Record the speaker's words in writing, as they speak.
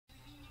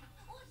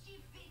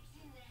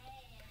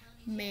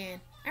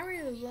Man, I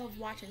really love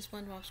watching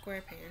SpongeBob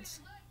SquarePants.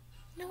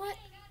 You know what?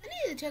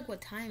 I need to check what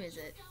time is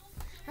it.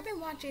 I've been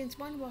watching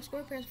SpongeBob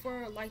SquarePants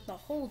for like the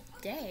whole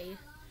day.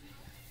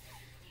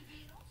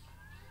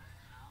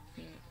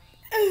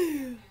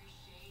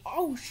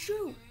 Oh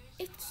shoot!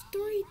 It's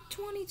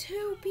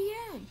 3:22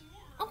 p.m.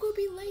 I'm gonna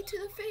be late to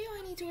the video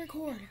I need to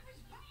record.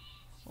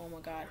 Oh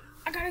my god.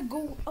 I gotta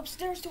go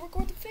upstairs to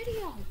record the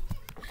video.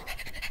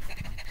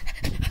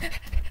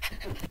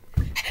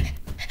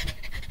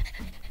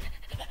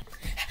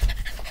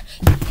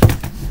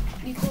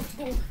 Need to close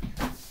the door.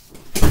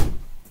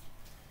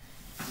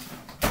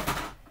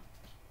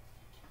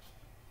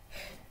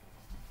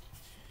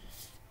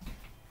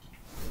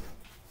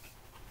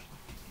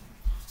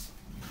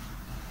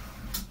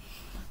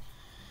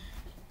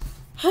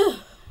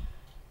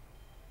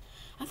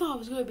 I thought I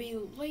was going to be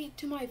late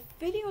to my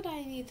video that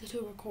I needed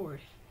to record.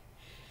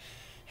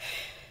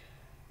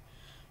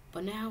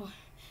 But now,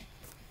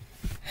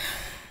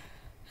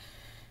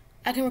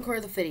 I can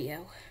record the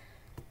video.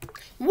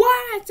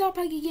 What's up,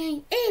 Puggy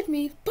Gang? It's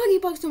me,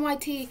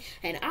 PuggyPugsonYT,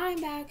 and I'm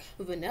back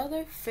with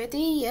another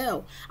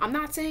video. I'm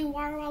not saying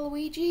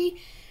Waluigi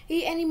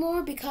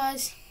anymore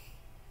because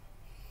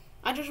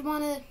I just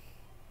want to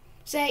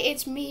say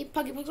it's me,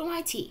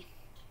 PuggyPugsonYT.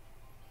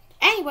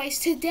 Anyways,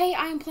 today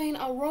I'm playing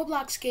a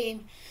Roblox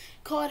game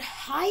called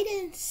Hide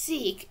and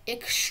Seek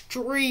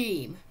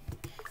Extreme.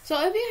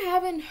 So if you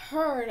haven't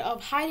heard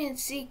of Hide and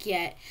Seek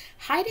yet,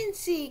 Hide and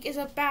Seek is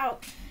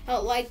about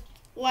like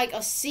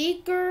a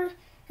seeker,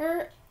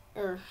 the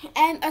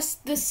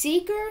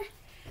seeker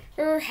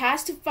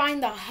has to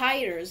find the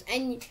hiders,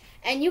 and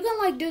you can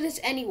like do this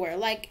anywhere,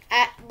 like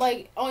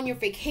on your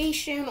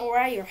vacation, or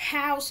at your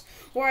house,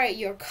 or at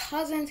your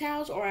cousin's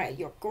house, or at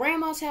your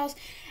grandma's house.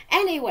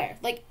 Anywhere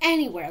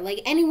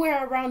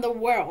around the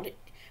world,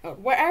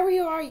 wherever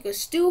you are, you can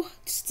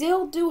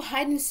still do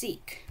hide and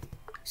seek.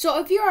 So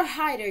if you're a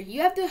hider,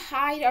 you have to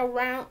hide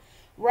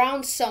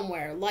around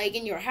somewhere, like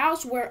in your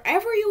house,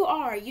 wherever you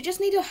are. You just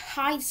need to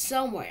hide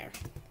somewhere.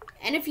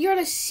 And if you're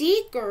the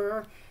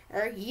seeker,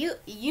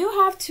 you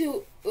have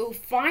to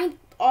find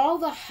all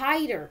the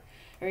hiders,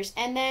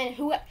 and then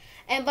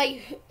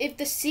if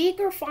the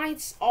seeker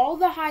finds all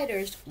the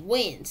hiders,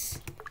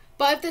 wins.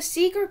 But if the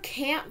seeker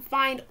can't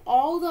find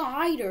all the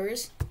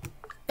hiders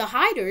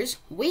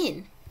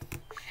win.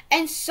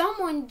 And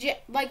someone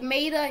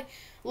made a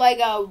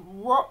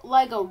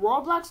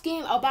Roblox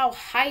game about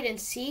hide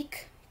and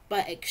seek,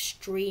 but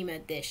extreme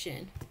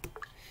edition.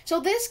 So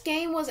this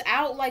game was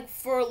out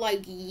for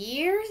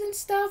years and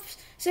stuff.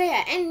 So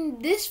yeah,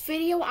 in this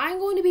video I'm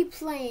going to be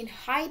playing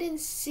hide and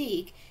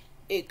seek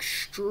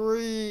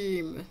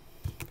extreme.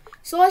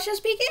 So let's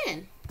just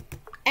begin.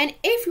 And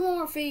if you want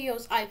more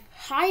videos of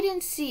hide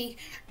and seek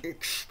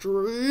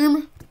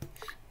extreme,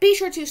 be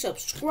sure to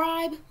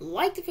subscribe,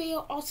 like the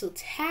video, also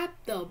tap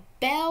the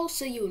bell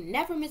so you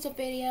never miss a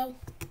video.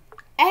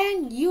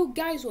 And you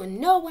guys will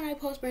know when I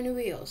post brand new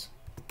videos.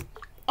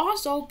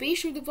 Also, be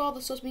sure to follow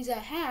the social media I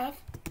have,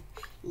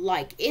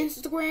 like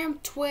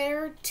Instagram,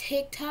 Twitter,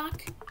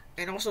 TikTok,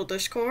 and also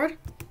Discord.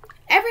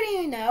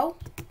 Everything you know,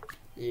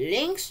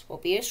 links will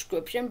be in the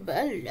description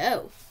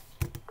below.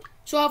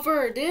 So without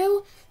further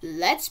ado,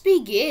 let's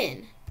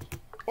begin.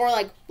 Or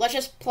let's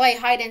just play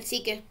hide and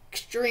seek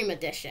extreme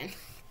edition.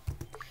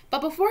 But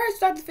before I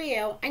start the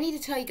video, I need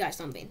to tell you guys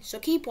something, so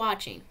keep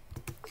watching.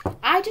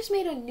 I just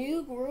made a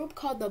new group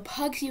called the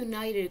Pugs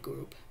United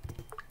group.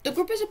 The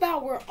group is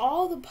about where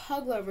all the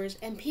pug lovers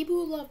and people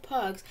who love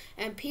pugs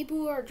and people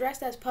who are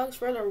dressed as pugs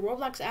for their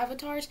Roblox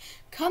avatars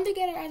come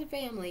together as a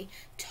family,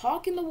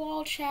 talk in the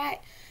wall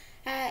chat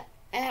on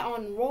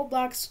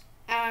Roblox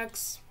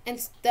acts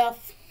and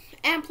stuff,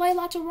 and play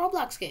lots of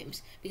Roblox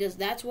games, because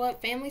that's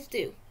what families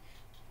do.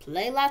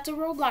 Play lots of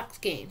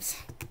Roblox games.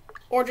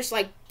 Or just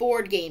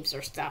board games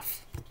or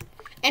stuff.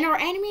 And our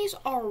enemies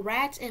are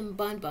rats and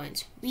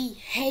bun-buns. We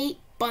hate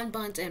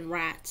bun-buns and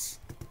rats.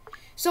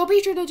 So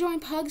be sure to join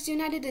Pugs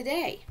United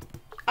today.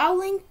 I'll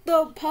link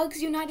the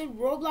Pugs United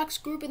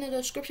Roblox group in the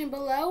description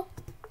below.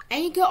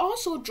 And you can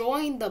also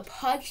join the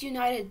Pugs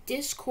United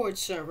Discord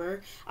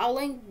server. I'll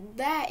link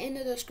that in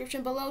the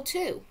description below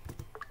too.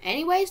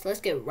 Anyways,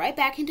 let's get right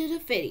back into the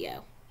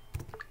video.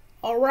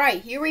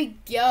 Alright, here we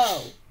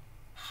go.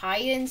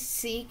 Hide and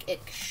seek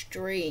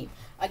extreme.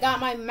 I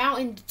got my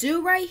Mountain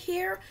Dew right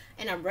here,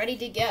 and I'm ready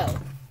to go.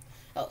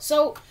 Oh,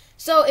 so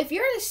if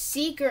you're the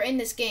seeker in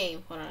this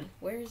game, hold on,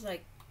 where's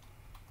the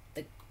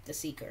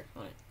seeker?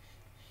 Hold on.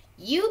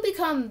 You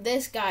become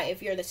this guy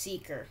if you're the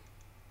seeker.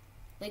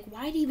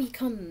 Why do you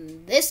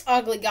become this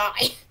ugly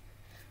guy?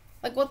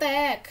 What the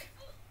heck?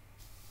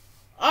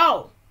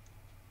 Oh.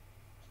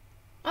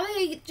 I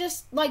think he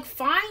just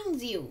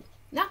finds you,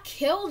 not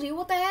kills you.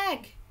 What the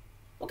heck?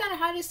 What kind of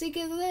hide and seek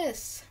is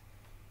this?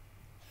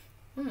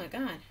 Oh my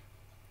god.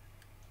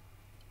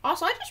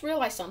 Also, I just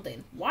realized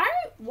something. Why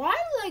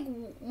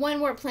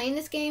when we're playing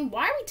this game,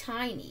 why are we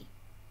tiny?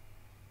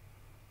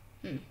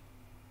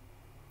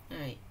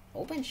 Alright,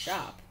 open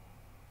shop.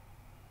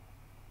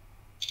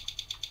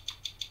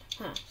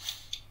 Huh.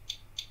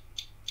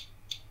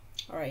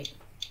 Alright.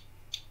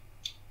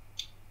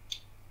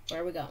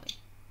 Where are we going?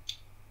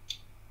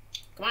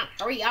 Come on,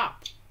 hurry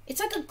up. It's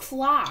like a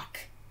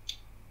clock.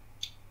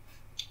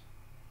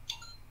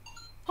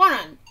 Hold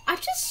on. I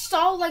just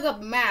saw like a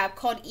map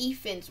called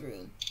Ethan's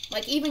room.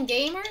 Like Even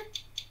Gamer?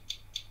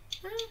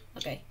 Huh?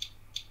 Okay.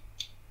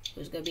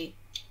 Who's gonna be?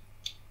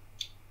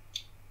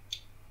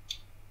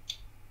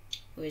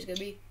 Who is gonna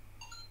be?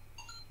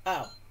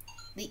 Oh.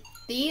 The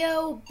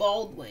Theo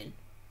Baldwin.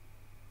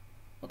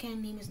 What kind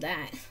of name is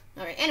that?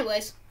 Alright,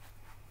 anyways.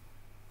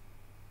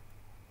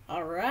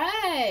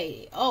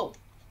 Alright. Oh.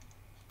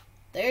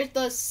 There's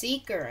the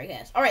seeker, I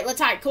guess. Alright,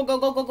 let's hide. Go, go,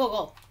 go, go, go,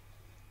 go.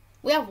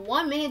 We have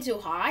 1 minute to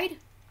hide?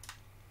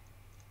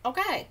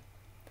 Okay.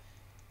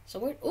 So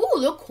we're... Ooh,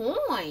 the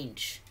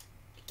coins.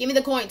 Give me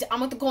the coins. I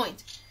want the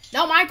coins.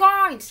 No, my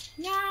coins.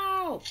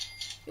 No.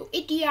 You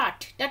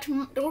idiot.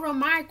 Those are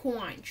my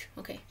coins.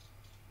 Okay.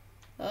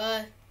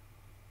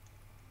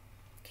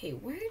 Okay,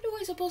 where do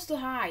I supposed to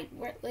hide?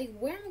 Where am I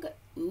going?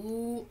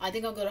 Ooh, I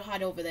think I'm gonna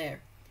hide over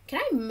there.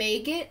 Can I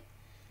make it?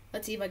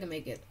 Let's see if I can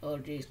make it. Oh,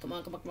 jeez. Come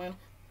on, come on, come on.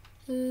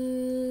 You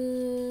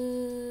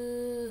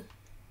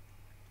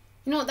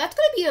know, that's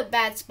gonna be a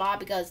bad spot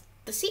because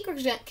the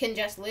secret can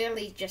just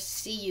literally just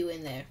see you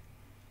in there.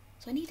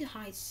 So I need to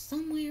hide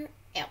somewhere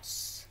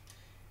else.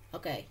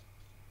 Okay.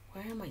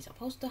 Where am I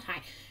supposed to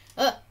hide?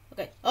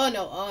 Okay. Oh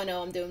no,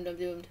 I'm doomed, I'm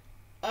doomed.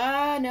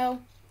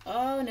 No.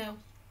 Oh no.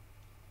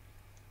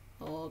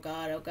 Oh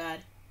god, oh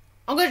god.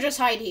 I'm gonna just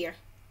hide here.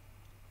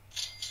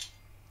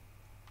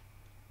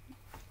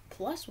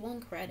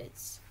 +1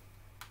 credits.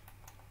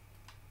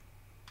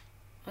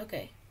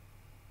 Okay.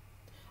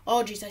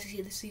 Oh jeez, I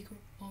see the secret.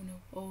 Oh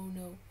no, oh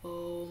no,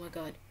 oh my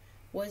god.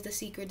 What is the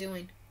secret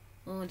doing?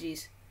 Oh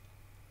jeez.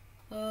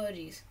 Oh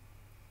jeez.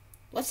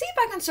 Let's see if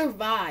I can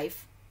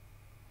survive.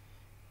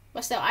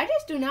 But still, I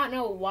just do not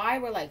know why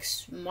we're like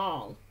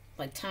small.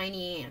 Like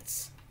tiny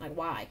ants. Like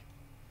why?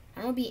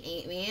 I don't want to be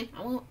Ant-Man.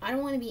 I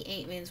don't want to be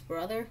Ant-Man's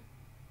brother.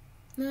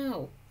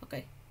 No.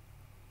 Okay.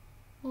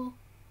 Well,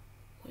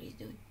 what are you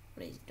doing?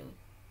 What is he doing?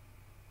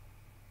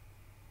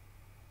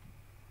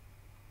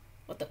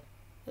 What the?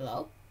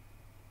 Hello?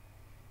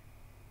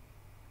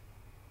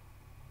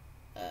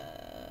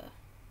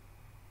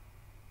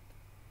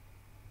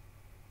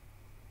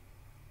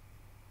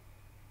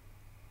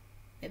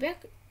 Maybe I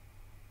could...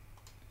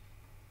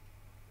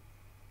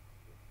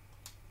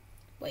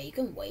 Wait, you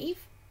can wave?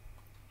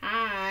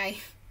 Hi.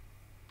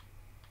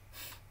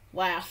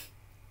 Wow.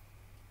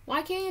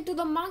 Why can't you do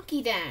the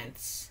monkey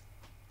dance?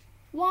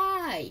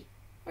 Why?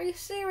 Are you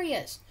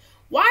serious?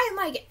 Why in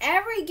like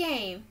every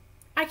game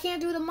I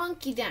can't do the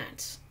monkey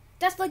dance?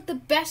 That's like the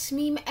best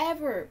meme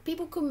ever.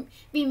 People could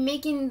be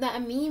making that a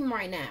meme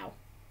right now.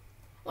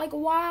 Like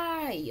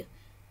why?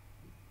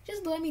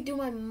 Just let me do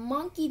my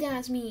monkey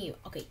dance meme.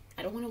 Okay,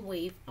 I don't want to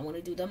wave. I want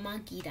to do the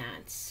monkey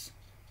dance.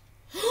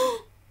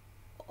 Oh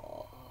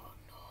no,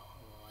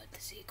 the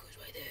secret's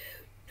right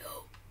there.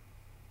 No.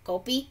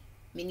 Copy,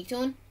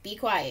 Minitune, be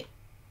quiet.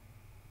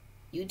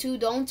 You two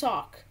don't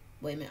talk.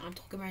 Wait a minute, I'm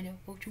talking right now.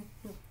 Oh, you.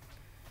 No.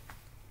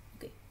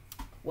 Okay.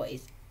 What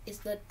is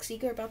the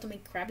secret about to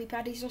make Krabby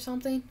Patties or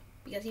something?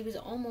 Because he was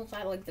almost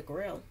at like the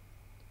grill.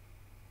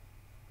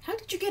 How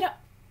did you get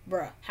up?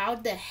 Bruh, how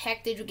the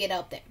heck did you get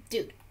up there?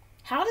 Dude,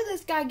 how did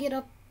this guy get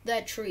up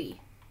that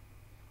tree?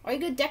 Are you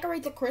gonna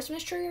decorate the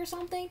Christmas tree or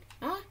something?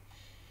 Huh?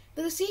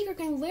 The seeker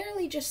can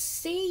literally just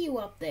see you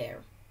up there.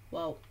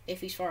 Well,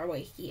 if he's far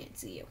away, he can't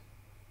see you.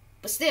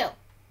 But still.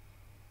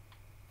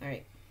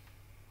 Alright.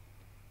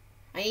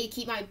 I need to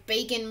keep my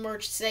bacon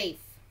merch safe.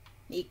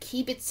 I need to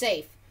keep it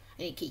safe.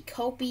 I need to keep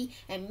Kopi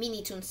and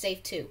Minitune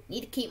safe too. I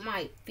need to keep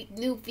my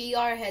new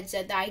VR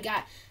headset that I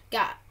got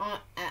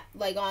on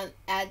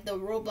at the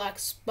Roblox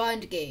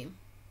Sponge game.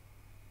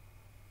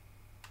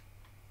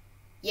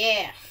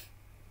 Yeah.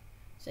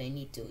 So I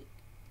need to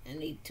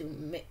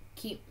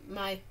keep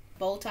my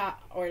bow tie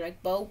or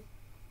like bow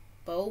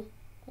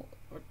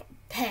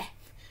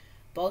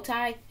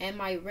tie and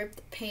my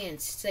ripped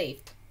pants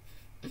safe.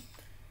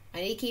 I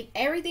need to keep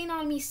everything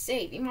on me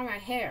safe, even my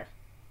hair.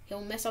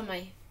 He'll mess up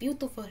my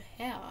beautiful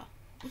hair.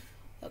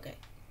 Okay.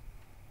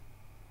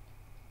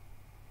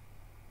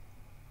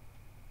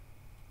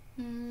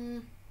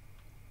 Okay.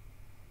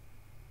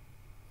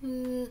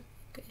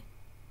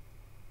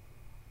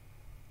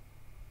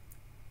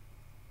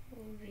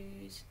 Oh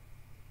jeez.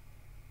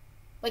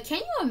 Like, can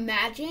you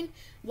imagine,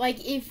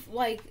 like, if,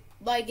 like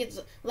it's,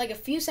 like, a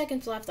few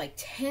seconds left, like,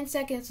 10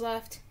 seconds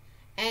left,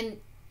 and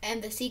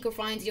the seeker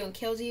finds you and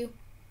kills you?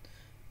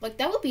 Like,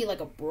 that would be,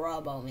 like, a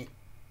bruh moment.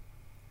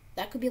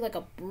 That could be, like,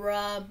 a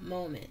bruh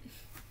moment.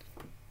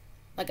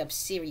 Like, I'm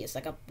serious,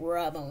 like, a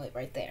bruh moment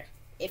right there.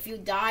 If you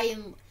die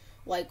in,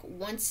 like,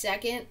 1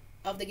 second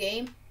of the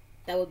game,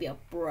 that would be a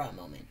bruh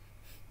moment.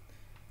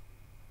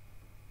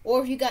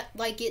 Or if you got,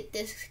 like, get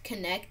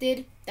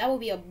disconnected, that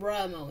would be a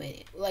bruh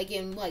moment. Like,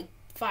 in, like,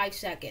 5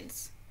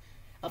 seconds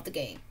of the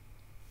game.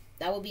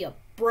 That would be a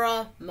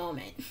bruh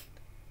moment.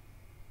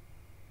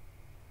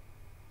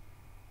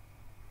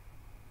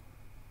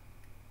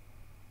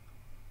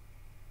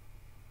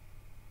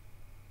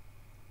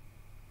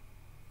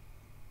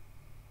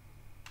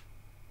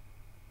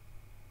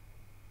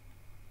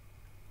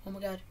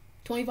 god.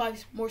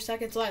 25 more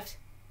seconds left.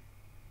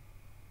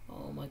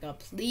 Oh my god.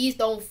 Please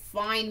don't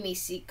find me,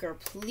 Seeker.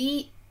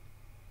 Please.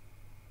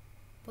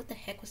 What the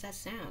heck was that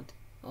sound?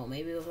 Oh,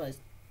 maybe it was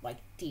like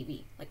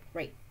TV. Like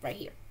right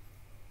here.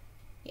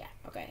 Yeah,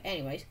 okay.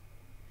 Anyways.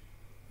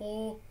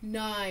 Oh,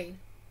 9,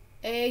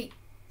 8,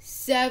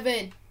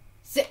 7,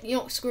 6. You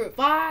know, screw it.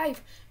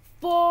 5,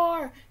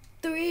 4,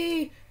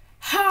 3,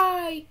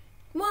 hi,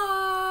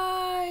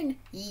 1.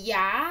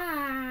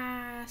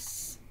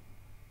 Yes.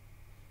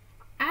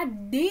 I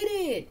did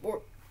it.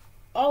 Or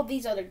all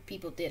these other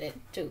people did it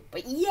too.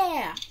 But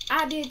yeah,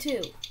 I did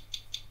too.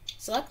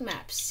 Select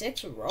map,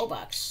 6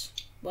 Robux.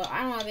 Well,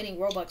 I don't have any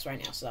Robux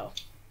right now, so.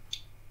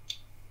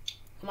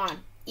 Come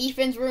on.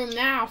 Ethan's room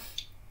now.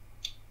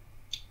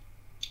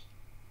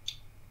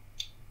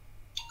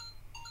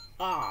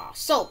 Ah,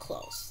 so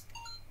close.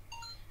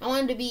 I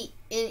wanted to be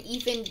in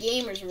Ethan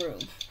Gamer's room.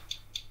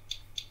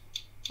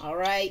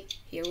 Alright,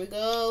 here we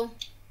go.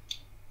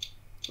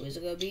 Who's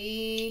it gonna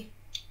be?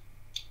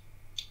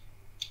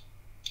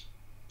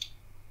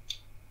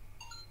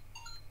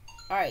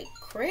 Alright,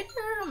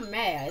 Critter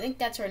May. I think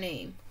that's her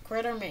name.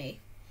 Critter May.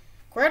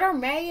 Critter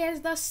May is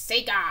the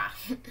seeker.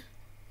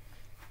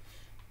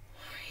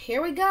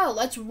 Here we go.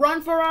 Let's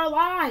run for our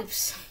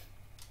lives.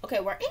 Okay,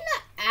 we're in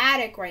the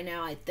attic right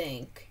now, I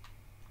think.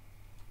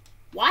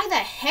 Why the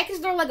heck is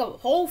there like a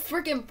whole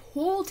freaking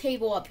pool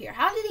table up here?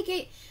 How did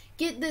he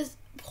get this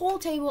pool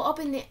table up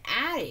in the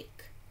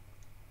attic?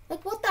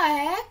 Like, what the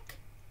heck?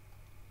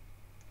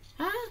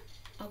 Huh?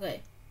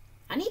 Okay.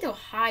 I need to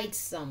hide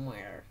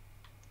somewhere.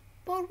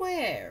 But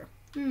where?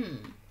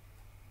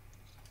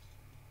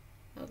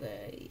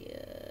 Okay,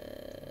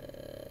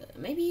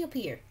 maybe up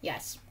here.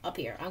 Yes, up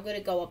here. I'm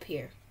gonna go up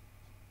here.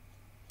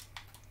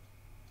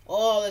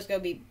 Oh, that's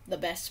gonna be the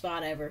best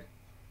spot ever.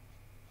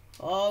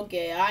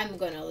 Okay, I'm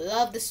gonna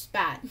love this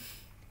spot.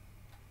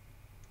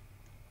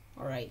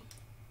 Alright.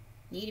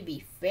 Need to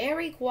be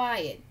very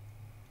quiet.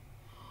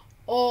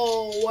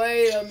 Oh,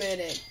 wait a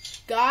minute.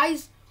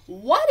 Guys,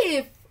 what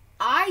if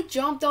I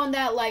jumped on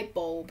that light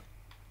bulb?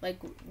 Like,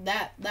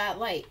 that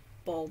light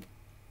bulb.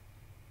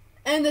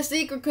 And the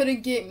seeker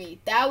couldn't get me.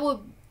 That would,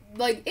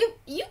 like, if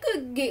you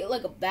could get,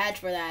 like, a badge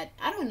for that.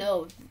 I don't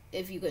know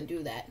if you can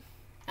do that.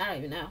 I don't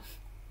even know.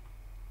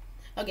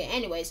 Okay,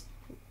 anyways,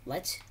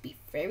 let's be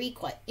very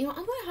quiet. You know, I'm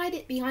going to hide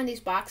it behind these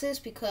boxes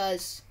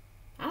because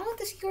I don't want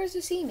the seekers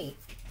to see me.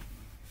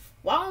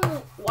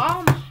 While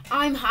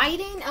I'm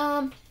hiding,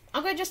 I'm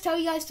going to just tell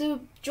you guys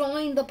to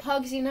join the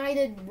Pugs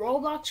United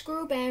Roblox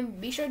group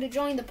and be sure to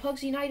join the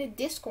Pugs United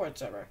Discord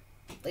server.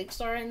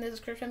 Links are in the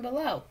description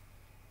below.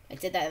 I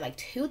did that like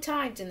 2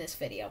 times in this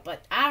video,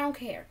 but I don't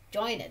care.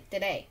 Join it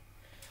today.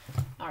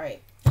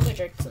 Alright, I'm gonna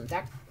drink some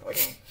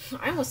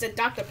I almost said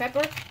Dr.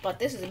 Pepper, but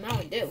this is a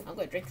Mountain Dew. I'm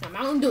gonna drink some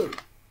Mountain Dew,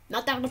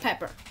 not Dr.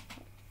 Pepper.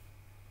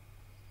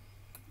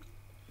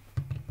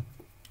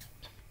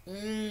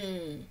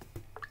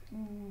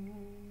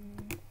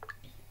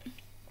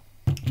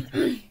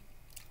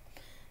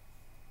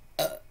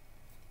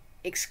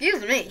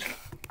 Excuse me.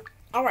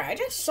 Alright, I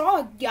just saw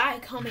a guy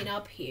coming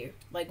up here,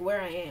 like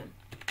where I am.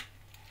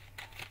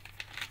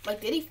 Like,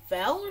 did he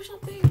fell or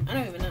something? I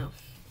don't even know.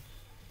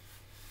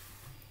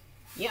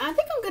 Yeah, I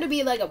think I'm gonna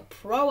be like a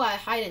pro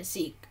at hide and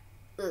seek.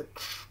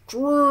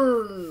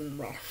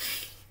 Extreme.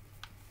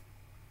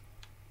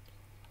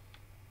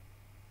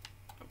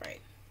 Alright.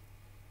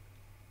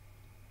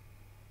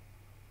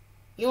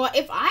 You know what?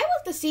 If I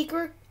was the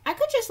seeker, I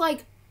could just,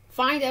 like,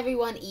 find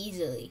everyone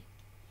easily.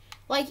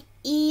 Like,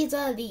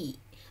 easily.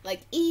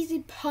 Like,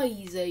 easy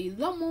peasy,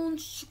 lemon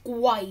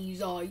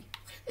squeezy.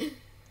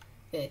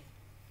 Okay.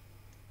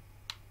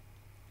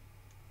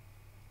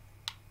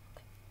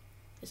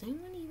 Is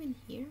anyone even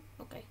here?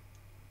 Okay.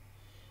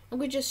 I'm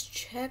gonna just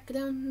check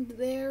down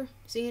there,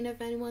 seeing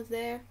if anyone's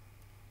there.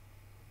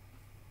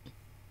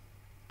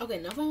 Okay,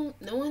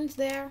 no one's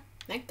there.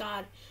 Thank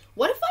God.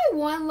 What if I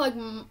won, like,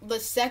 the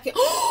second...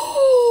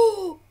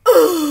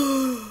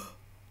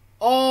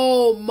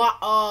 Oh my...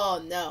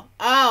 Oh, no.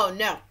 Oh,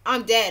 no.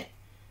 I'm dead.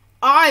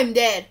 I'm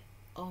dead.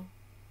 Oh,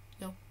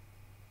 no.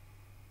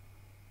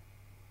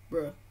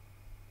 Bruh.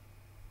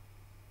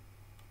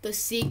 The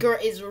seeker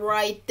is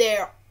right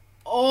there.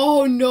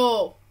 Oh,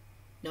 no.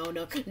 No.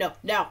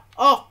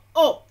 Oh,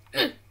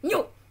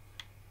 no.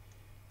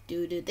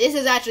 Dude, this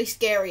is actually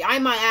scary. I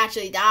might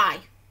actually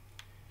die.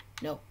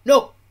 No.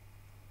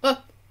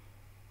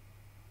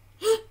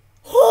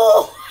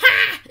 Oh,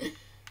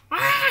 ha!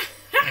 Ah,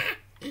 ha!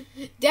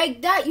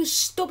 Take that, you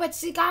stupid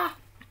seeker.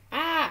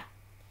 Ah.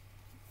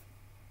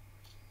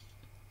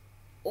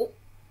 Oh,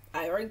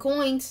 iron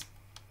coins.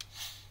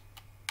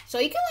 So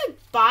you can, like,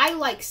 buy,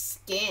 like,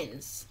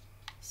 skins.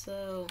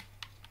 So...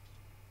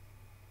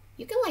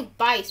 you can, like,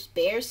 buy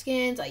bear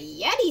skins, a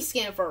Yeti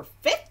skin for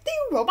 50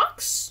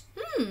 Robux.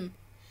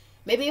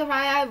 Maybe if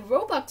I have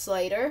Robux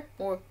later,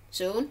 or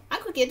soon, I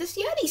could get this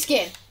Yeti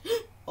skin.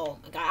 Oh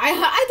my god,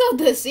 I thought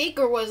the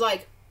seeker was,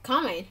 like,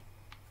 coming.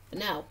 But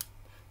no.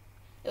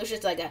 It was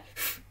just like a...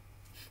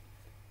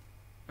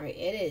 Alright,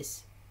 it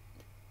is.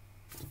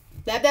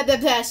 That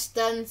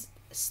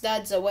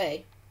studs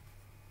away.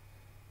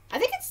 I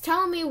think it's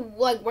telling me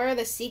like where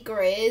the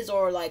secret is,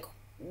 or like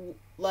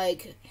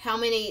how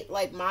many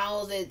like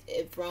miles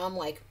it from,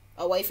 like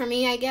away from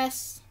me, I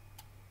guess.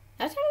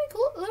 That's really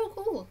cool, a little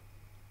cool.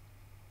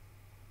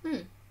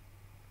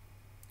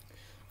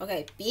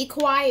 Okay, be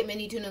quiet,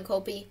 Mini Tuna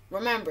Kopi.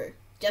 Remember,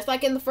 just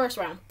like in the first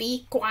round,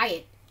 be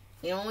quiet.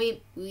 We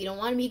don't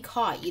want to be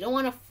caught. You don't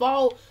want to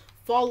fall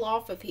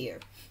off of here.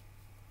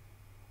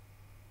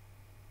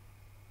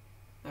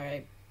 All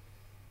right.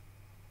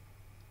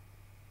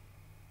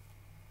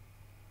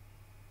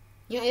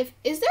 You know,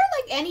 is there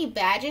like any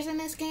badges in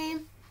this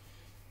game?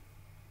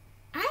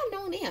 I have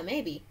no idea.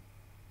 Maybe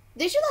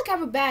they should like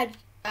have a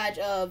badge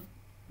of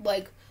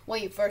like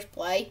when you first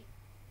play.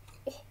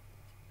 Oh.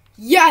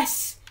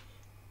 Yes.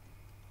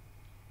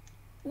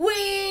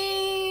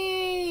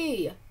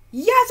 Wee!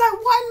 Yes, I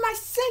won my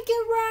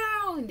second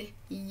round!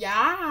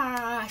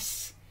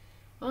 Yes!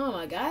 Oh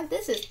my god,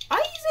 this is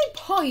easy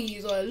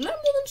peasy,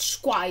 lemon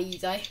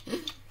squeezy.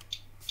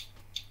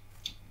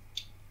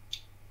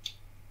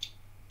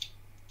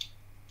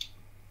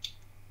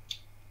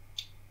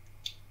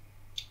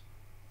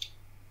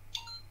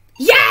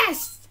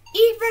 Yes!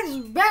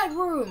 Ethan's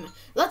bedroom!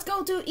 Let's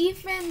go to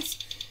Ethan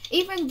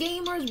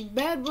Gamer's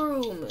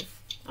bedroom.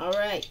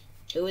 Alright.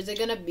 Who is it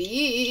gonna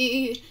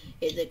be?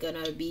 Is it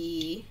gonna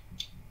be?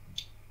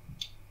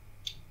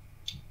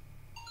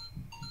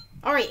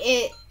 All right,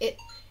 it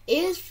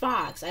is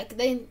Fox. I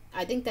think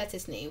that's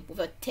his name.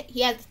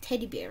 He has a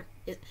teddy bear.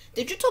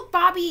 Did you take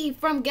Bobby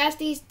from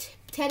Gasty's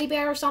teddy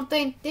bear or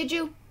something? Did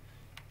you?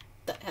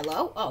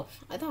 Hello? Oh,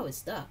 I thought it was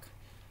stuck.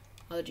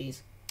 Oh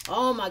jeez.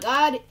 Oh my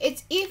God!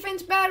 It's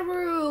Ethan's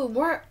bedroom.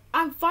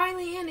 I'm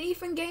finally in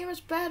Ethan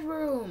Gamer's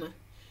bedroom.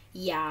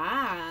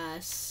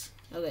 Yes.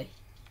 Okay.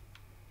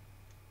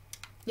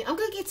 Yeah, I'm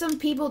gonna get some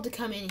people to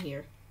come in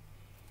here.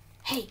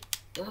 Hey,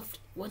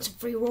 want some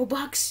free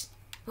Robux?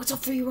 Want some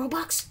free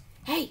Robux?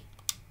 Hey,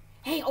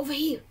 over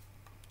here,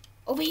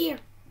 over here.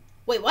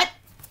 Wait, what?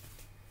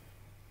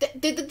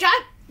 Did the guy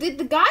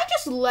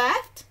just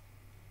left?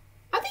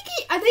 I think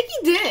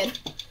he did.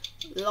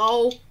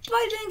 No, but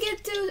I didn't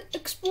get to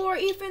explore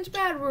Ethan's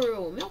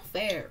bedroom. No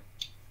fair.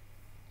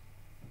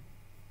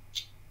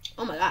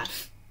 Oh my God.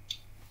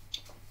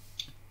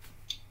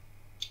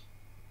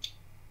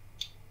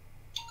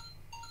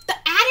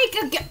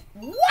 Again.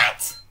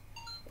 What?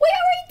 We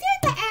already did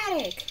the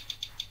attic.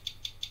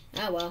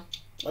 Oh well.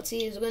 Let's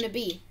see who it's gonna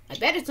be. I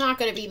bet it's not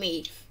gonna be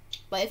me.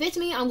 But if it's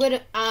me, I'm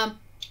gonna I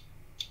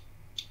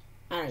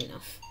don't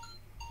know.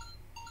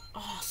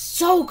 Oh,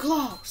 so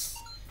close.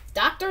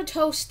 Dr.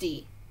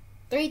 Toasty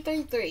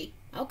 333.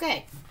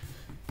 Okay.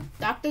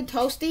 Dr.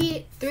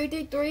 Toasty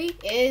 333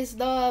 is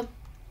the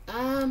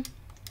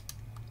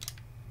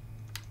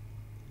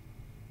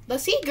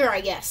seeker, I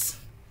guess.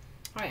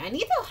 Alright, I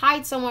need to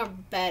hide somewhere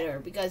better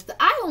because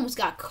I almost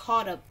got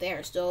caught up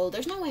there, so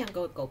there's no way I'm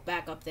going to go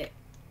back up there.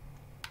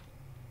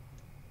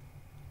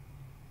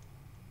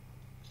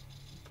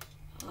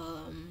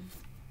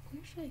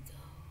 Where should I go?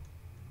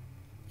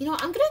 You know,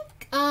 I'm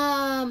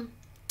gonna,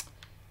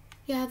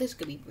 yeah, this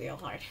could be real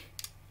hard.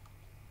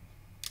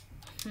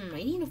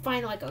 I need to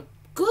find like a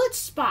good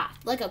spot,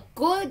 like the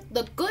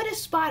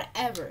goodest spot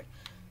ever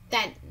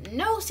that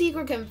no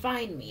seeker can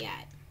find me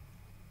at.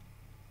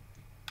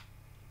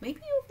 Maybe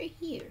over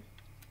here.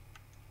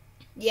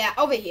 Yeah,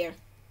 over here.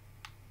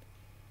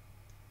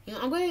 You know,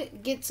 I'm going to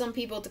get some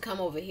people to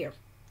come over here.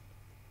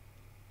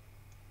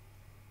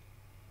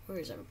 Where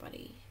is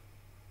everybody?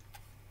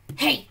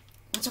 Hey!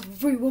 Want some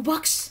free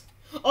Robux?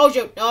 Oh,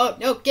 shoot.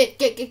 No, get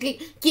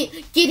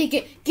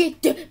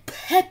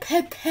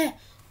pet.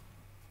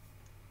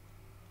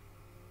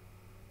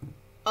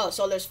 Oh,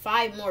 so there's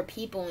 5 more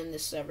people in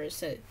this server,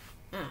 so...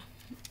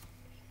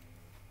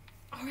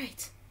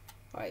 Alright.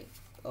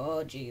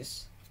 Oh,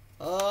 jeez.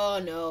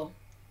 Oh, no.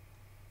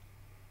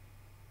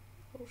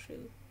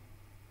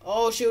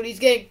 Oh, shoot, he's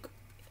getting...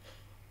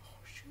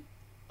 Oh, shoot.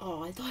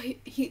 Oh, I thought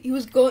he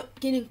was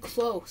getting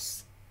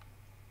close.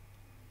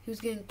 He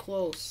was getting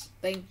close.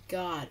 Thank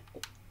God.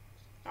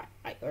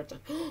 I heard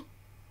them.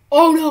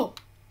 Oh, no.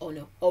 Oh,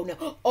 no. Oh,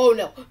 no. Oh,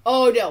 no.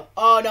 Oh, no.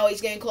 Oh, no,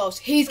 he's getting close.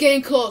 He's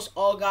getting close.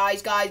 Oh,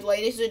 guys,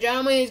 ladies and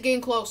gentlemen, he's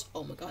getting close.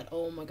 Oh, my God.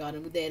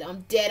 I'm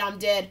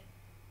dead.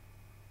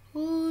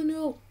 Oh,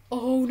 no.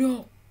 Oh,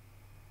 no.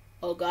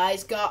 Oh,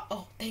 guys,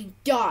 oh, thank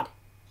God.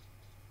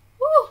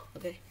 Woo.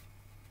 Okay.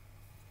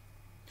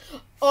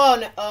 Oh,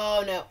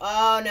 no.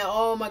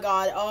 Oh, my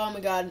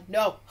God.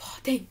 No. Oh,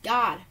 thank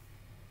God.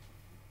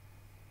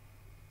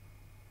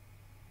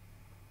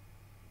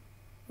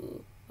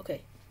 Ooh.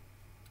 Okay.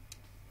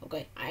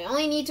 I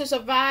only need to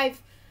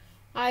survive,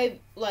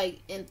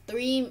 in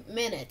 3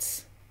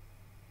 minutes.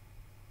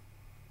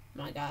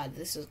 My God,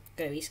 this is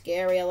gonna be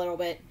scary a little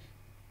bit.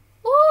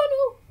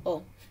 Oh, no.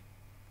 Oh,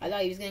 I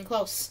thought he was getting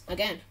close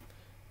again.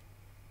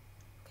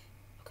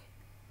 Okay.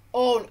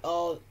 Oh,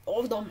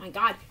 my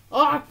God.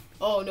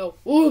 Oh, no.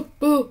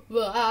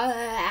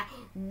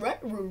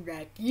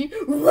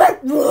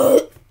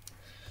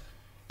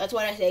 That's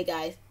what I say,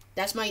 guys.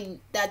 That's my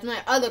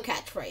other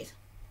catchphrase.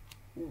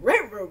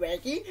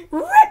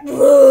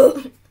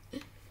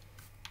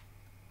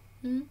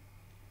 Hmm?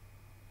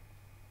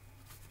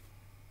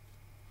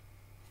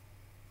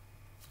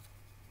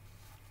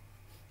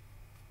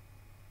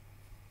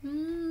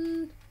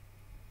 Hmm.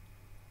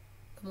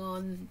 Come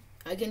on.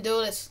 I can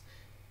do this.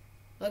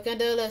 I can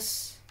do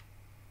this.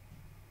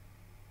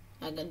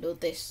 I can do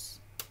this.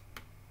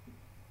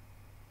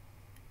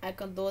 I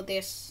can do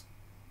this.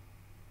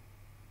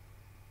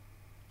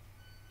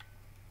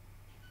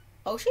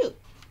 Oh shoot.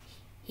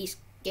 He's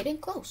getting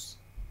close.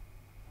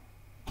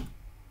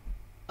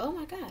 Oh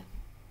my god.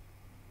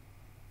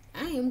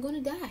 I am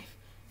gonna die.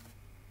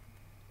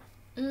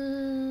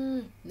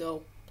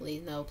 No.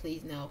 Please no.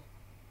 Please no.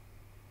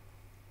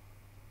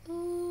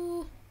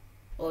 Oh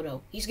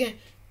no. He's getting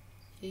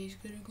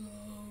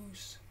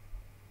close.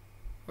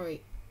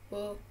 Alright.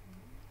 Well.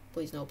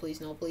 Please no.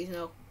 Please no. Please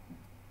no.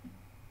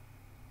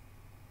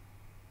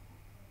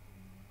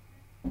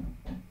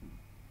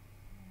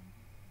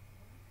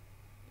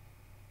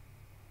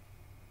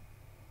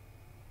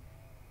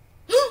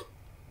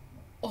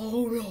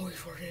 Oh no,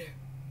 he's right there.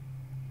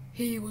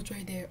 He was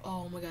right there.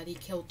 Oh my god, he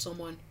killed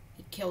someone.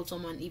 He killed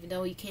someone, even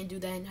though he can't do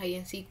that in hide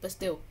and seek, but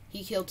still,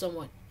 he killed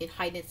someone in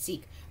hide and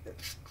seek.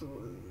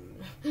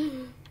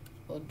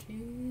 Oh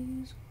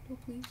jeez. No,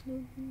 please,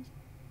 no, please.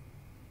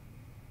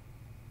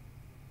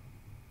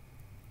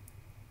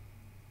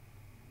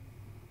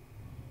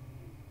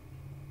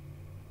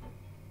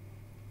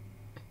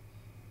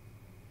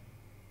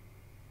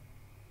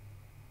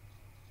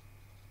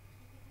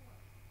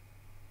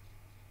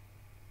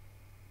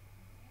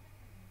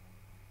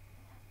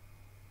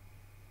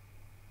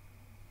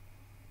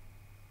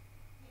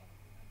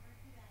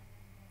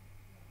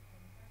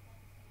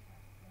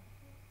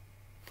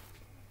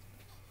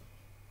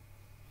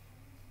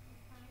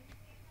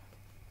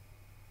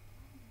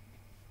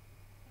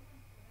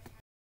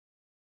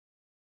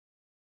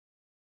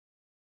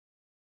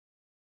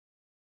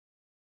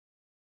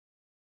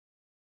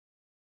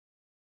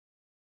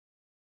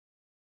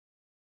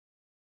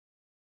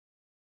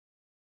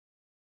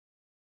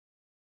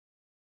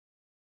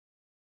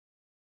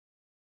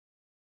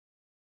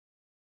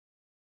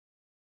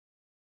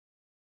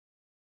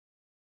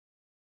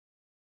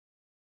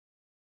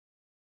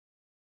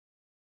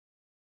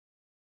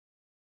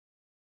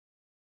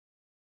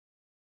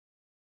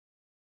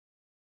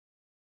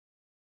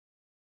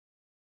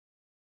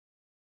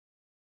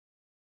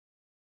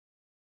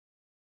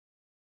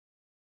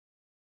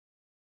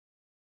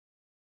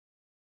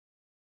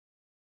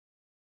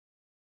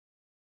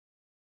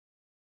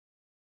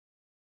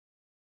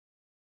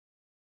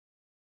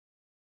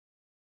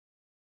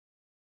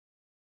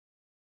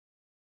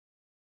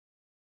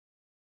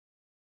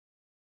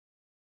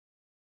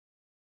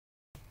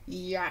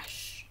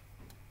 Yes.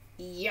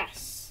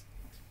 Yes.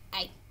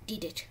 I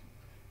did it.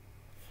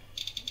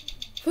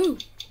 Whew.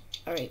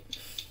 Alright.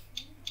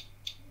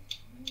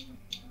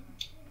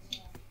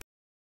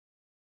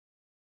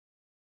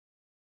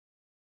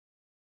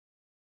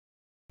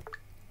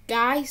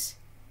 Guys,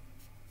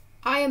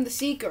 I am the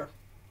Seeker.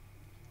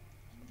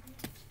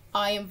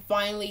 I am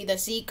finally the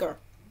Seeker.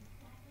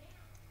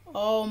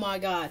 Oh my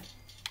god.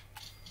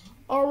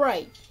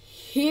 Alright,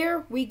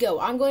 here we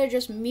go. I'm going to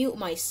just mute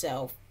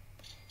myself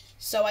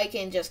so I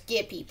can just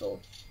get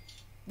people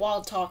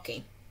while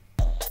talking.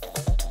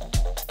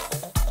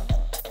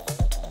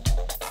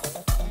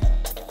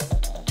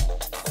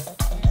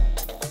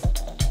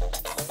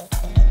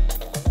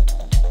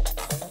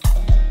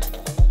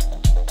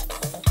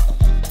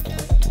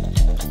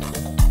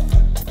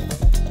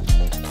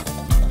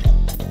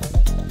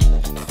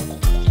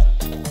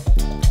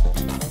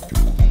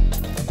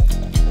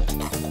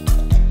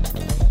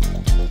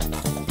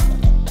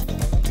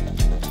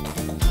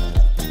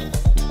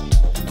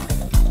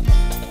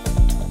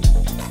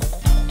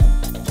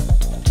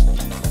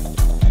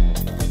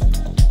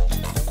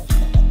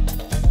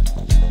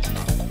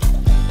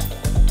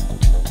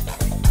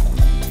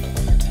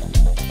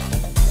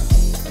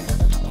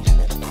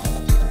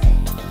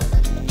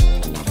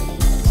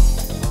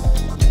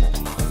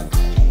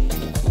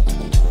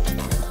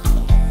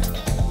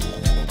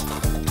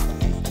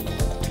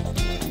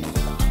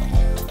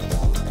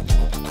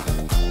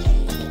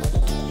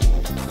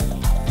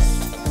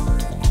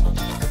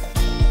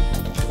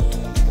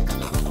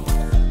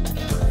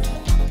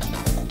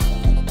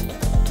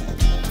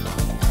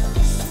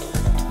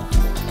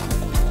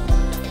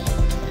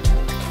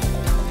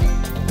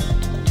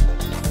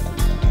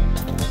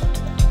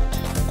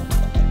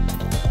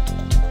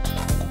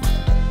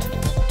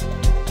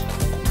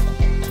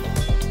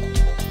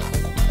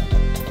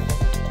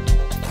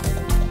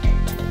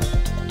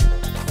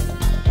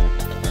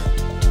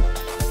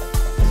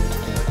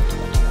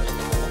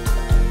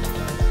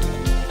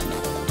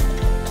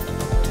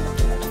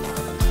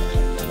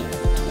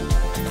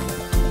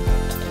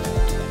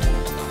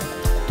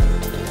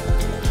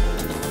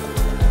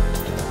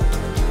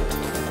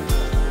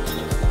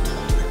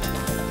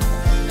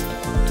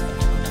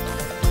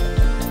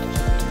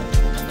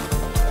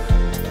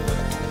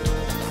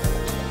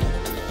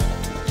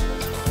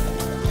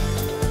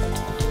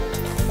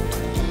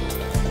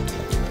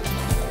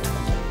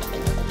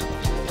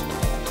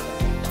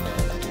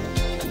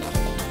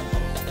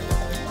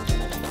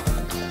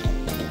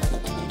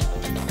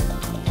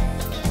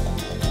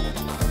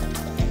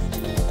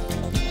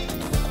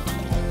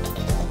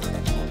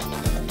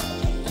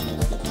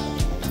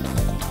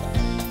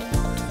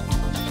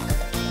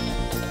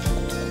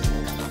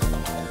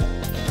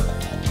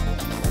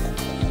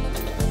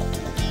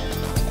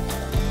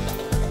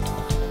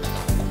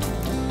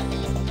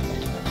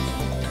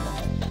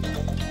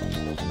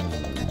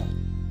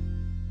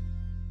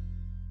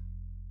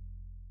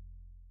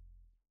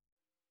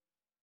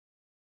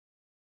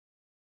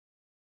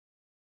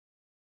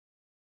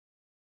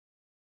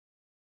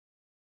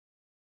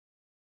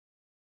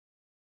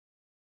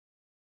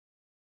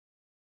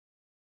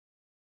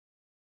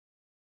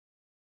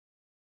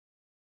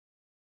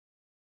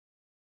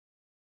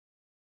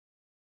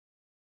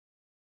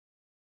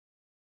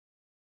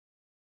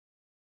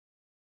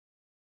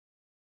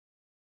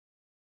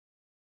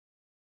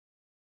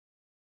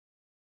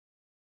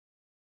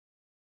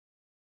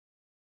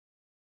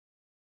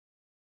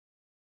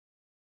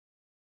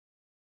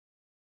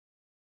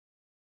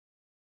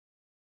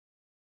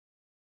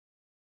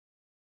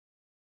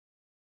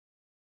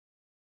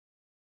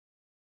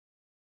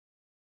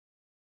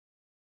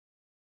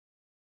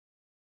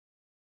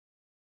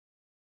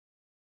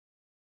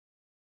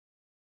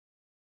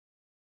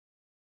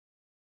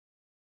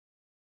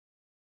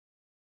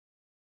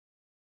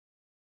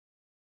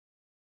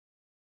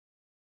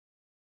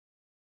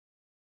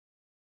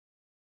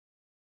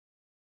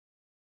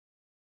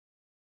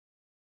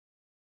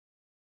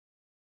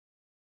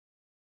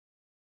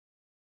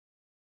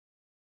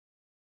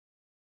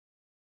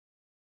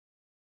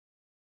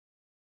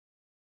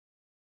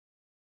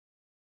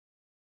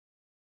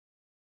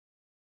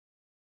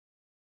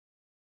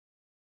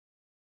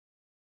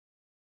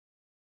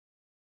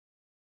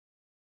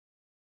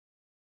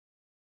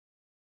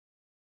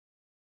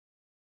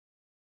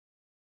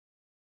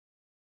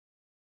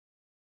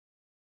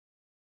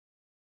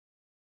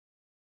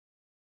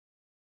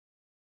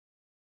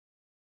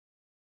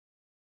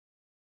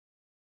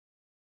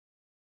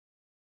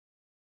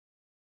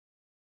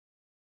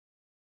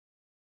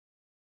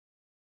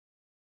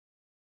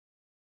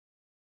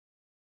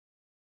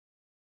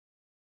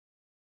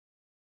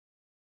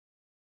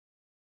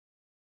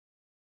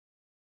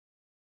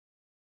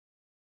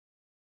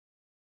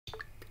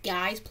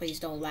 Guys, please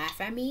don't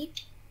laugh at me.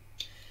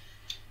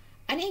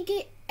 I didn't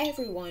get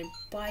everyone,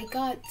 but I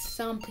got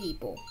some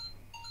people.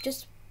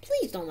 Just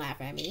please don't laugh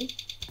at me.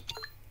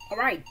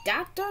 Alright,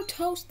 Dr.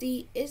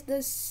 Toasty is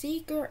the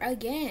seeker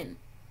again.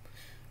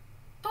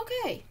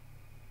 Okay.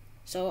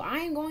 So I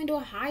am going to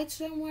hide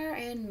somewhere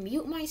and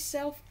mute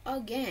myself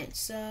again.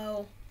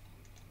 So,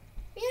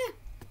 yeah.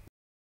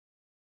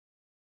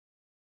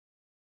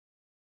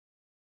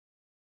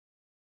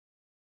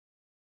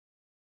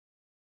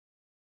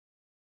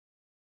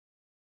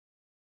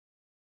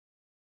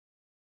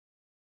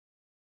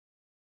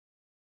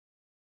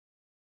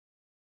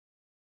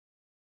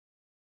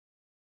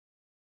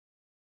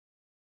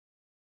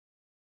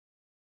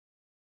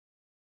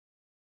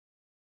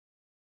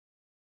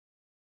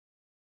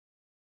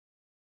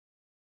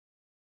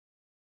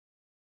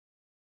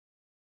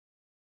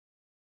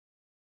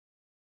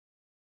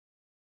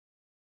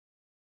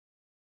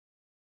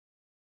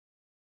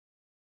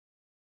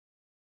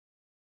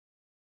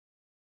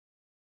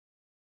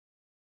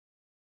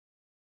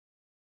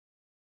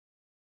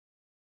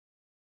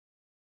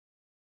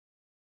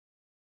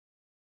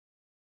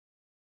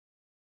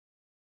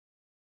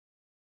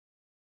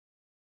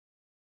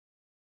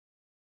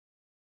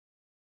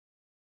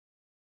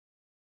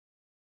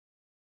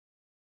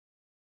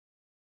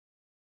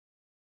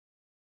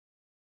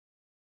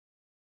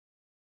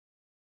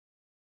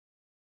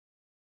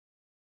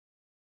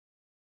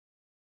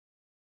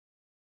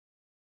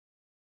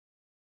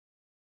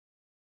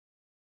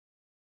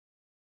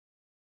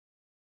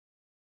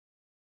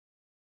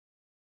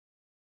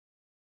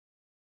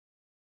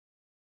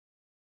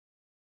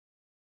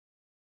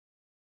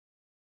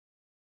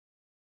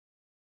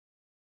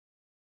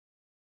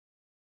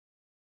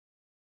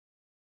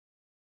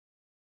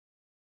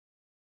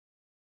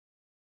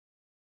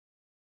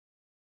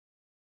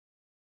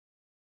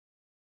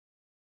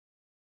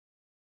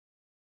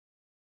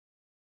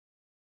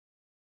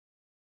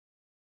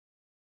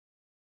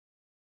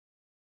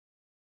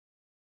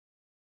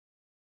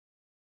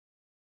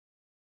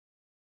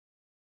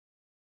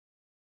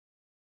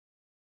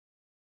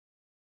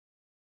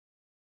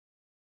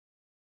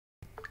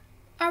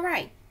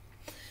 Alright.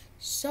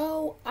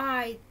 So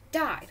I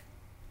died.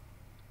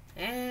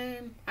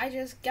 And I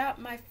just got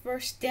my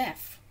first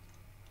death.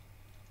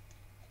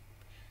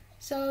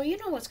 So you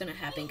know what's gonna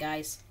happen,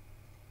 guys.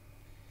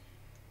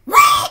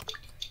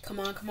 Come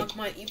on, come on,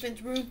 come on.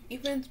 Events room,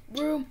 events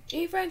room,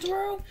 events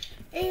room,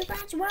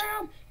 events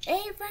room,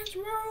 events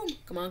room.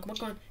 Come on, come on,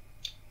 come on.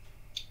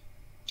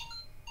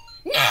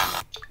 No!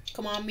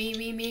 Come on, me.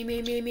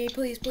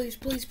 Please, please,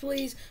 please,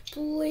 please,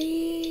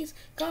 please.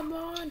 Come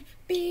on,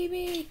 be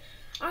me.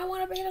 I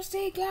want to be the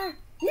seeker.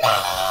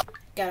 No!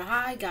 Gotta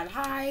hide, gotta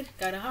hide,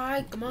 gotta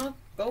hide. Come on,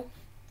 go.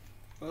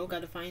 Oh,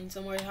 gotta find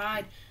somewhere to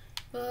hide.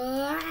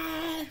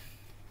 Right.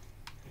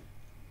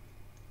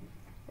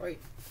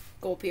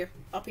 Go up here,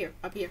 up here,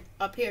 up here,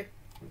 up here.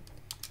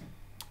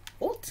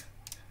 What?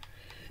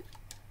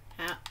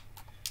 How?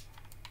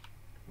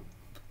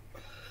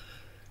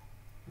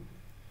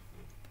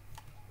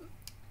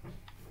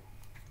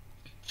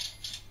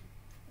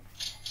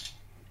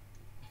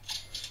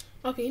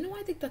 Okay, you know what?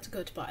 I think that's a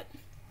good spot.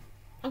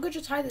 I'm gonna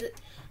just hide it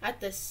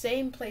at the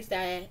same place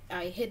that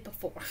I hid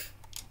before.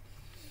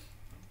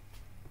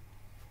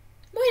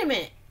 Wait a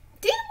minute.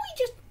 Didn't we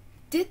just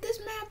did this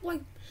map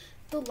like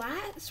the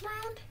last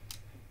round?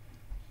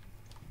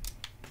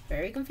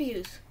 Very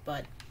confused,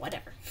 but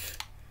whatever.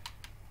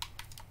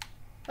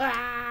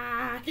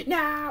 Ah,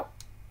 no!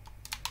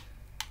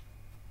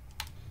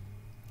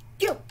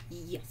 Go!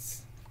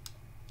 Yes.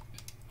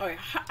 Alright,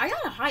 I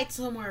gotta hide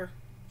somewhere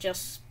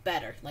just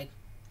better. Like,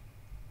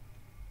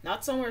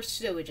 not somewhere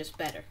stupid, just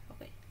better.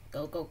 Okay,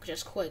 go, go,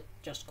 just quick,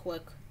 just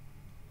quick.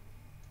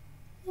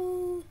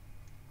 Oh,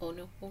 oh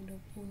no, oh no,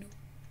 oh no.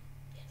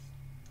 Yes.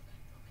 Okay,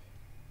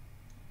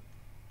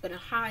 okay. Gonna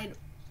hide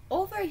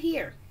over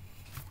here.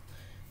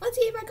 Let's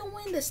see if I can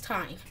win this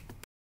time.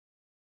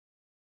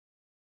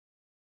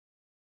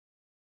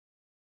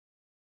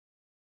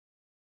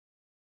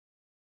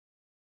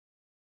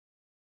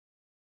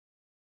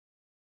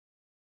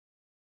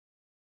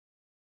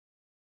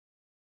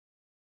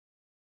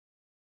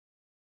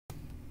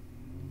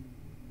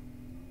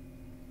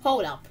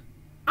 Hold up.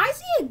 I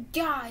see a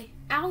guy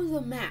out of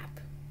the map.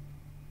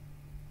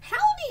 How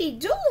did he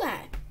do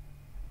that?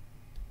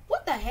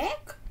 What the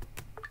heck?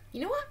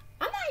 You know what?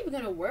 I'm not even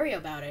gonna worry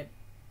about it.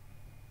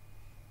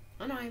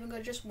 I'm not even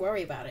gonna just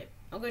worry about it.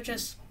 I'm gonna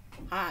just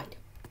hide.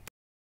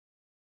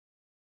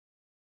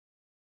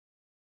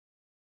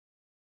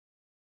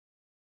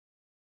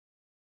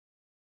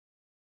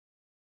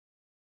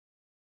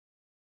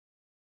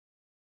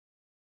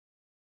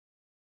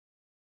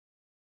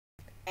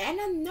 And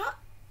I'm not.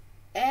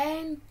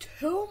 And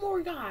two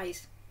more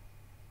guys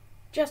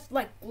just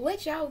like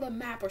glitch out of the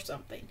map or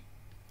something.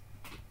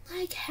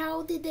 Like,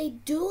 how did they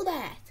do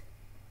that?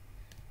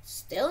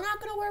 Still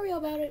not gonna worry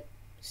about it.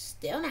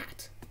 Still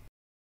not.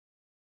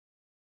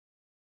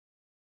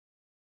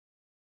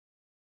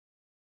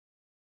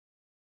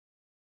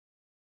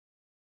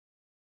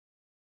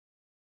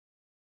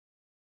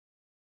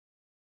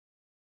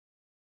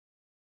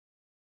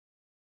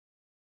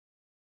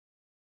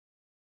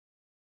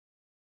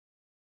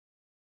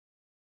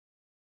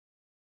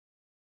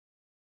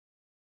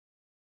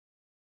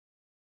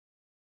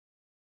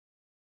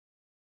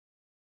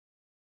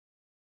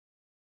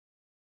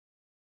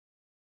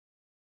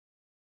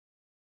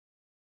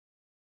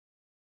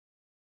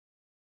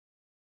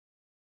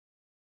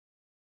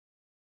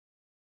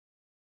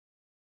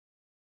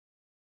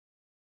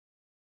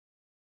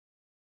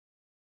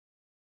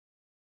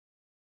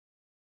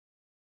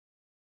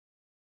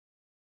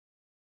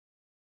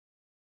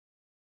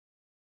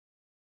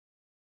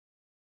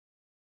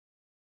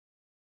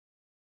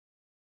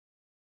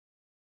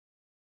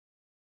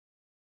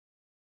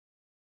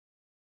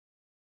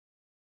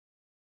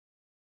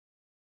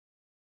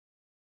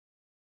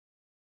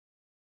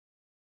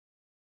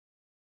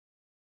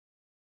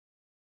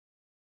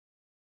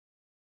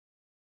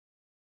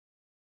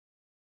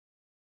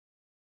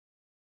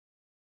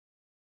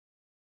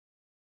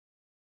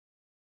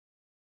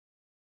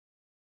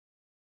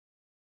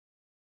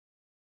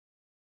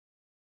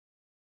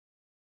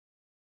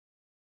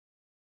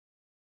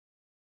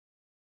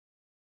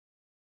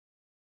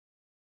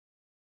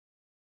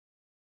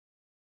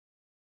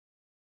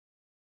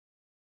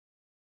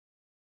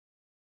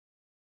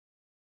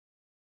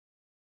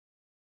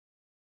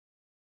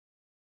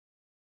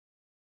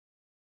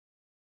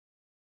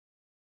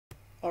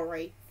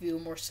 Alright, few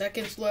more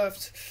seconds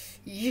left.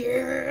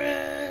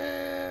 Yes!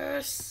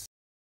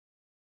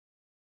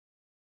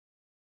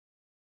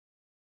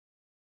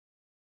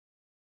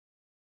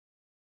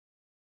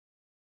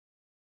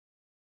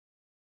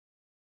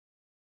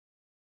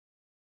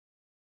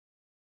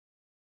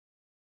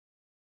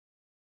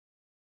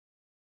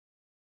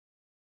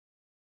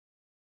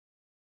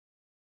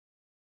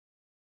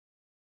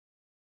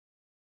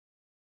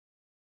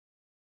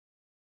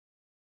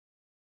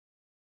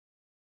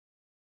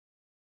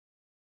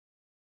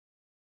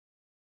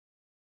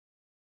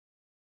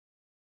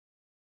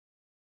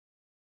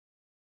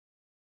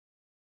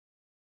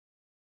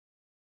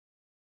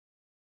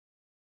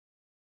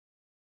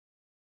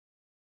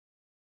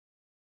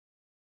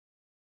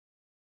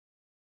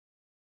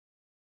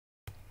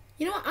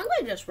 You know what? I'm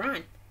gonna just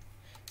run.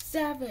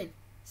 7,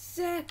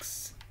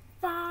 6,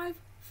 5,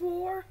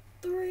 4,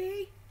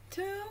 3,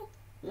 2,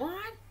 1.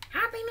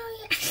 Happy New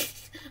Year!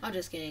 I'm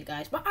just kidding,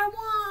 guys. But I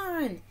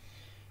won!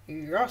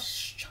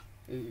 Yes!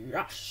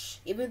 Yes!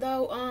 Even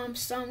though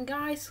some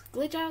guys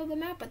glitch out of the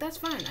map, but that's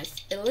fine.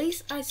 At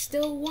least I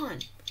still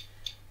won.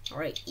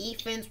 Alright,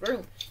 Ethan's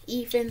room.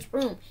 Ethan's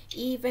room.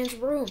 Ethan's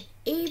room.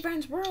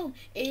 Ethan's room.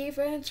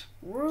 Ethan's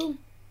room.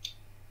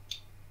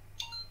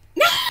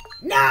 No!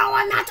 No,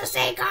 I'm not the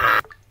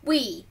sinker!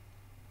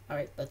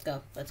 Alright, let's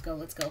go. Let's go.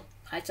 Let's go.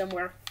 Hide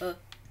somewhere.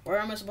 Where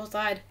am I supposed to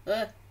hide?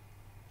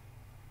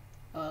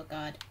 Oh,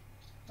 God.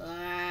 Oh,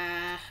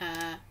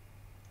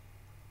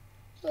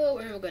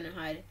 where am I gonna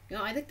hide? You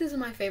know, I think this is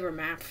my favorite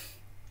map.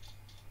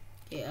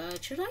 Okay,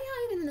 should I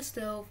hide in the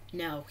stove?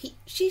 No,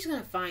 she's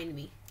gonna find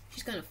me.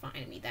 She's gonna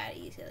find me that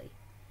easily.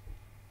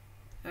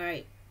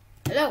 Alright.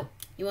 Hello?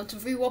 You want some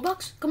free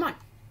Robux? Come on.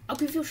 I'll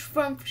give you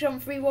some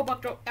free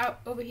Robux out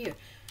over here.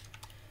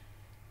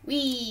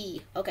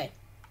 Okay.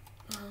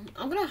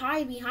 I'm gonna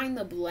hide behind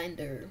the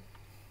blender.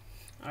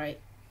 Alright.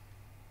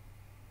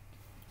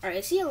 Alright,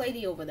 I see a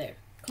lady over there.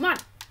 Come on.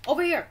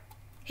 Over here.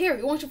 Here,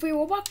 you want some free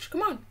Robux?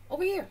 Come on.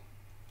 Over here.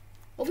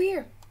 Over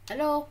here.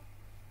 Hello.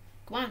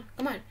 Come on.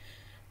 Come on.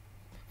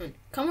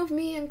 Come with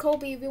me and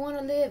Kobe if you want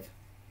to live.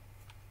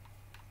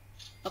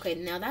 Okay,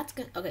 now that's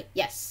good. Okay,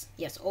 yes.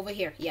 Yes, over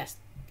here. Yes.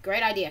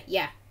 Great idea.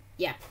 Yeah.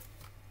 Yeah.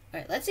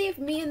 Alright, let's see if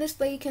me and this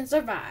lady can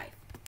survive.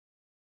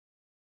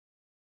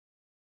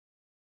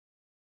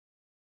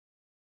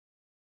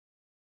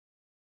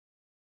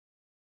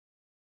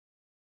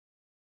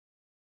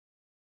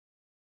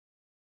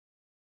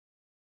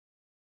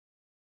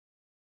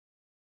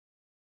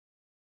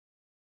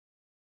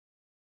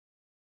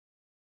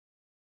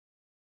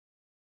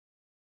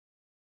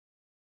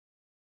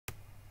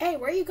 Hey,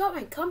 where you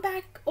going? Come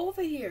back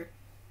over here.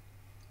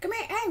 Come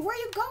here. Hey, where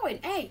you going?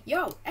 Hey,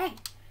 yo, hey,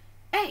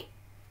 hey,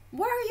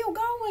 where are you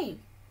going?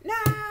 No,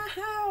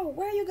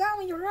 where are you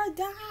going? You're gonna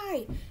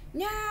die.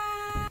 No.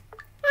 I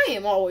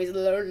am always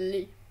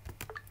lonely.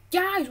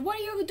 Guys, what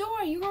are you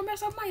doing? You're gonna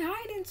mess up my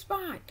hiding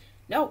spot.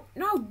 No,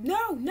 not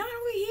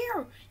over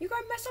here. You're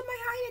gonna mess up my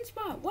hiding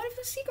spot. What if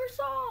the secret's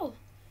all?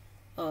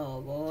 Oh,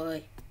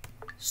 boy.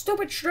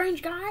 Stupid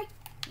strange guy.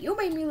 You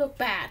made me look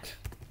bad.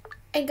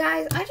 And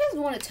guys, I just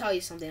want to tell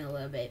you something a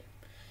little bit.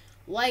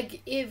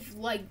 Like, if,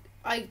 like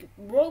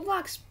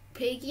Roblox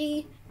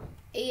Piggy,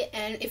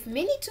 and if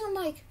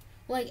Minitoon,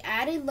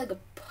 added, a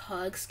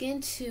pug skin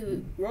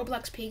to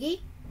Roblox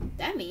Piggy,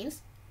 that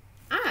means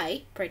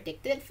I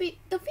predicted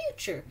the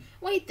future.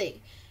 What do you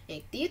think?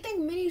 Do you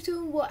think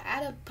Minitoon will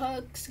add a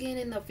pug skin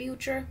in the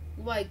future?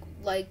 Like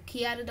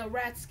he added a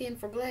rat skin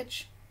for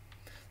Glitch?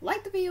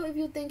 Like the video if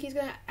you think he's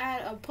gonna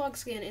add a pug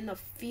skin in the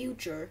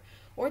future.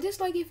 Or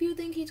dislike if you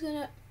think he's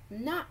gonna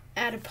not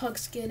add a pug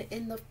skin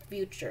in the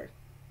future.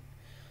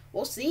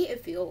 We'll see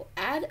if he'll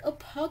add a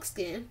pug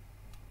skin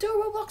to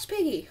Roblox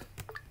Piggy.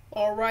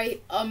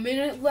 Alright, a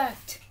minute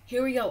left.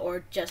 Here we go,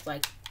 or just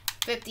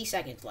 50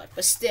 seconds left.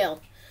 But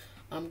still,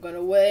 I'm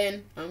gonna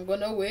win. I'm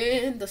gonna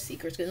win. The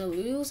Seeker's gonna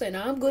lose, and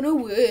I'm gonna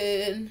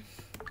win.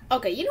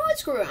 Okay, you know what?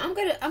 Screw it. I'm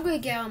gonna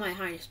get out of my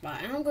hiding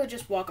spot, and I'm gonna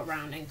just walk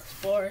around and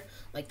explore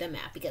the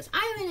map, because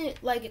I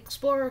haven't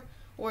explored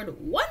one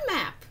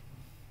map.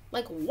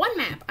 One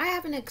map. I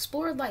haven't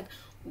explored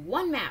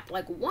one map.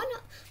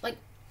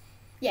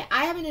 Yeah,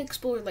 I haven't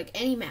explored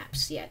any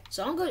maps yet.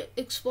 So I'm gonna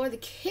explore the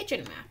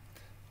kitchen map.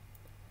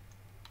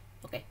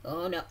 Okay.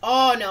 Oh no.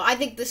 Oh no. I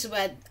think this is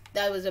bad.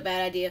 That was a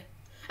bad idea.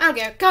 I don't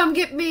care. Come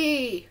get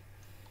me.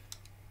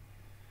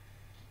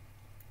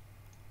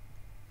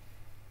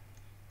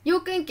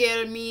 You can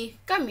get me.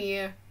 Come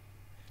here.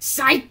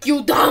 Psych,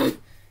 you dumb.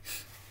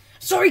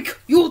 Psych,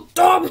 you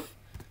dumb.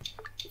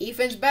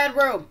 Ethan's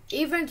bedroom.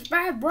 Ethan's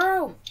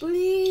bedroom.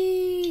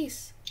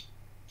 Please.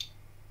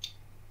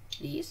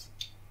 Please.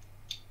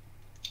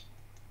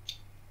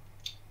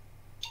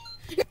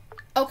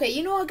 Okay,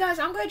 you know what, guys?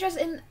 I'm gonna just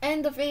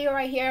end the video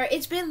right here.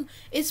 It's been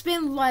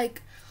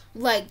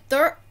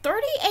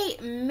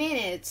 38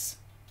 minutes.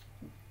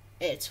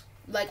 It's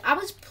I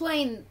was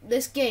playing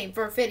this game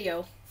for a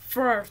video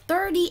for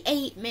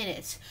 38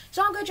 minutes.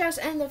 So I'm gonna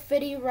just end the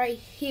video right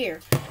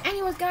here.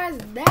 Anyways, guys,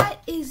 that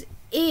is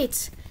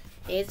it.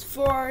 It's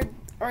for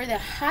the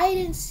hide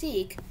and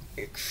seek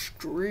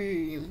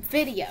extreme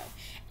video.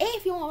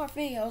 If you want more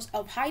videos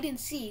of hide and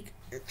seek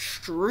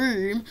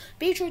extreme,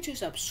 be sure to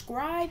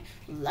subscribe,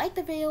 like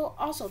the video,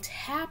 also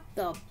tap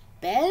the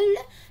bell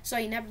so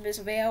you never miss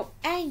a video,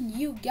 and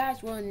you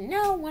guys will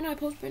know when I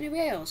post new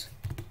videos.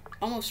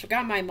 Almost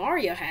forgot my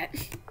Mario hat.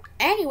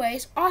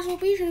 Anyways, also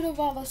be sure to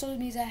follow social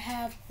media I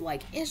have,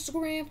 like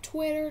Instagram,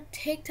 Twitter,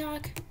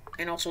 TikTok,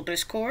 and also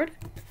Discord.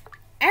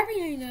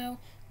 Everything you know,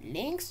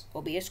 links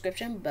will be in the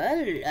description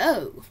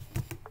below.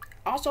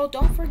 Also,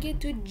 don't forget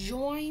to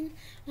join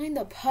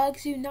the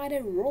Pugs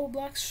United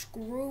Roblox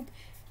group,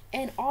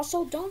 and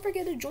also don't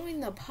forget to join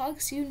the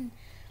Pugs United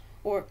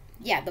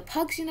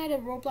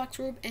Roblox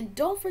group, and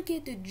don't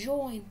forget to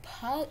join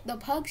the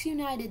Pugs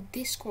United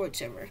Discord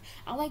server.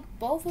 I like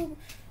both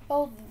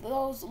of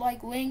those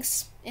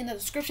links in the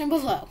description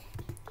below.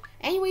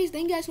 Anyways,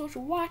 thank you guys so much for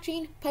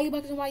watching.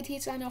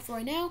 PuggyPugsonYT sign off for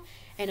right now,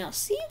 and I'll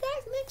see you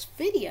guys next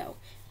video.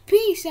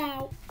 Peace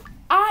out,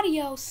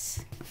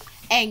 adios,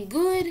 and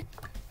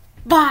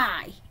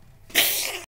goodbye.